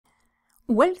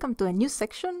Welcome to a new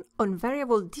section on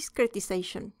variable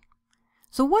discretization.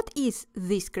 So what is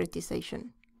discretization?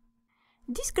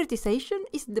 Discretization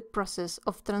is the process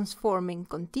of transforming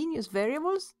continuous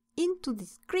variables into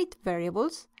discrete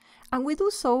variables, and we do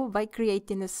so by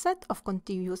creating a set of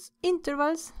continuous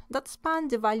intervals that span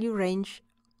the value range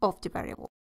of the variable.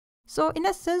 So in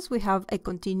essence, we have a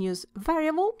continuous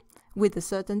variable with a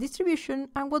certain distribution,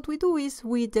 and what we do is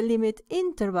we delimit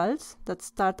intervals that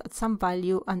start at some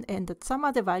value and end at some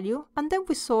other value, and then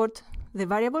we sort the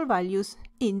variable values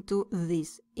into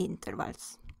these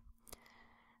intervals.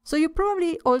 So you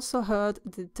probably also heard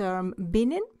the term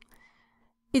binning.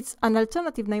 It's an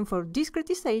alternative name for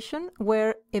discretization,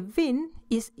 where a bin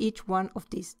is each one of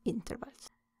these intervals.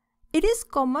 It is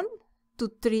common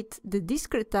to treat the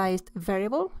discretized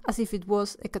variable as if it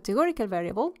was a categorical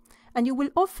variable, and you will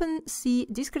often see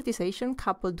discretization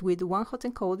coupled with one-hot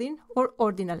encoding or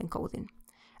ordinal encoding.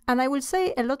 And I will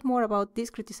say a lot more about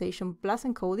discretization plus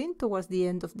encoding towards the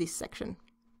end of this section.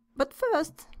 But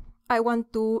first, I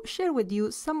want to share with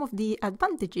you some of the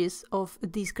advantages of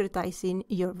discretizing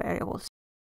your variables.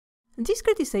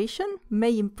 Discretization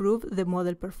may improve the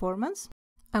model performance,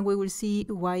 and we will see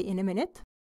why in a minute.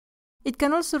 It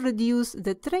can also reduce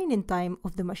the training time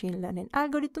of the machine learning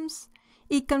algorithms.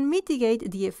 It can mitigate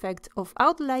the effect of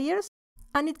outliers,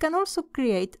 and it can also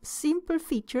create simple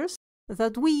features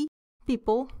that we,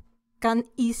 people, can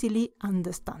easily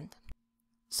understand.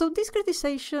 So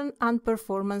discretization and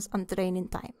performance and training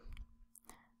time.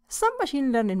 Some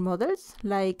machine learning models,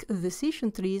 like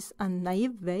decision trees and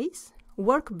naive Bayes,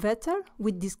 work better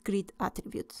with discrete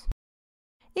attributes.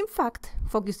 In fact,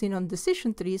 focusing on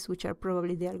decision trees, which are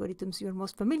probably the algorithms you're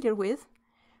most familiar with,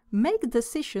 make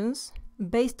decisions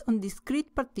based on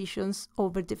discrete partitions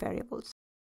over the variables.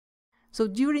 So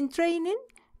during training,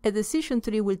 a decision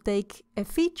tree will take a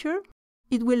feature,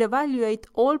 it will evaluate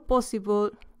all possible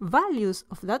values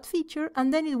of that feature,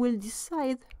 and then it will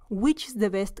decide which is the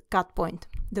best cut point,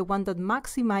 the one that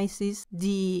maximizes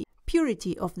the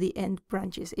purity of the end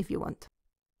branches, if you want.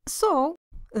 So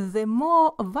the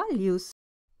more values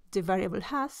the variable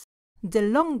has, the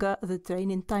longer the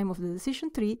training time of the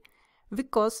decision tree,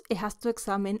 because it has to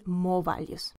examine more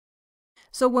values.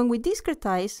 So when we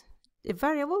discretize a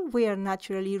variable, we are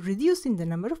naturally reducing the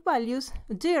number of values,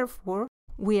 therefore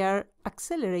we are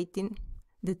accelerating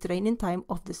the training time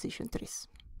of decision trees.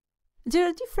 There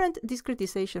are different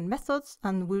discretization methods,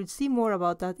 and we'll see more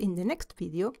about that in the next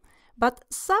video, but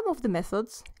some of the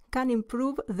methods can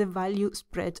improve the value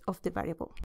spread of the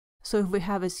variable. So if we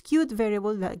have a skewed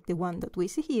variable like the one that we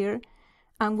see here,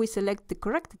 and we select the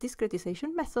correct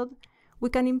discretization method, we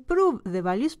can improve the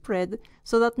value spread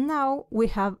so that now we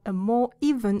have a more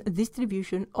even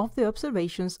distribution of the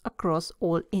observations across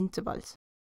all intervals.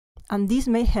 And this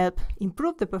may help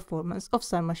improve the performance of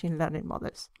some machine learning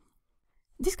models.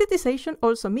 Discretization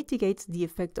also mitigates the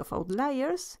effect of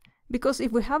outliers, because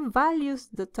if we have values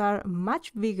that are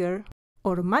much bigger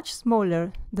or much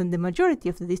smaller than the majority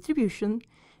of the distribution,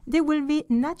 they will be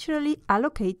naturally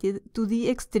allocated to the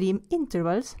extreme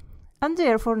intervals, and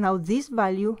therefore now this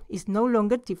value is no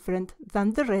longer different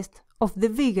than the rest of the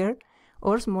bigger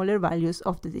or smaller values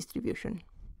of the distribution.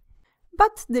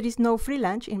 But there is no free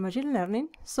lunch in machine learning,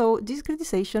 so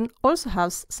discretization also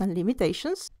has some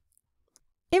limitations.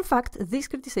 In fact,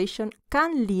 discretization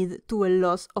can lead to a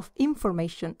loss of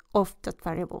information of that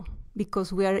variable,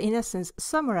 because we are in essence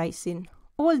summarizing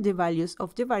all the values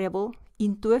of the variable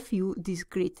into a few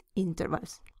discrete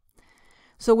intervals.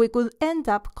 So we could end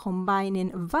up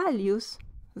combining values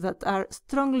that are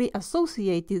strongly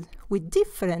associated with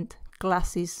different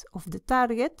classes of the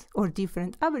target or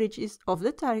different averages of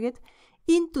the target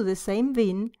into the same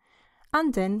bin,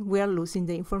 and then we are losing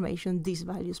the information these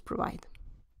values provide.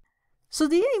 So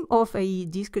the aim of a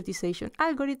discretization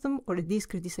algorithm or a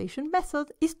discretization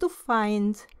method is to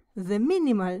find the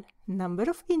minimal number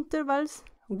of intervals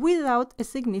without a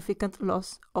significant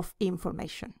loss of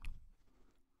information.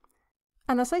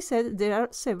 And as I said, there are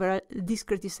several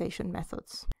discretization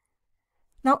methods.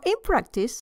 Now, in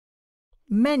practice,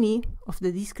 many of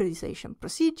the discretization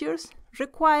procedures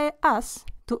require us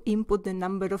to input the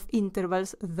number of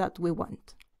intervals that we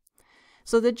want.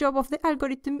 So the job of the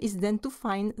algorithm is then to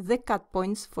find the cut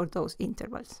points for those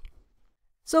intervals.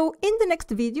 So in the next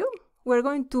video, we're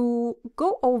going to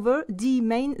go over the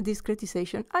main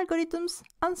discretization algorithms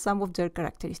and some of their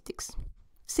characteristics.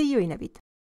 See you in a bit.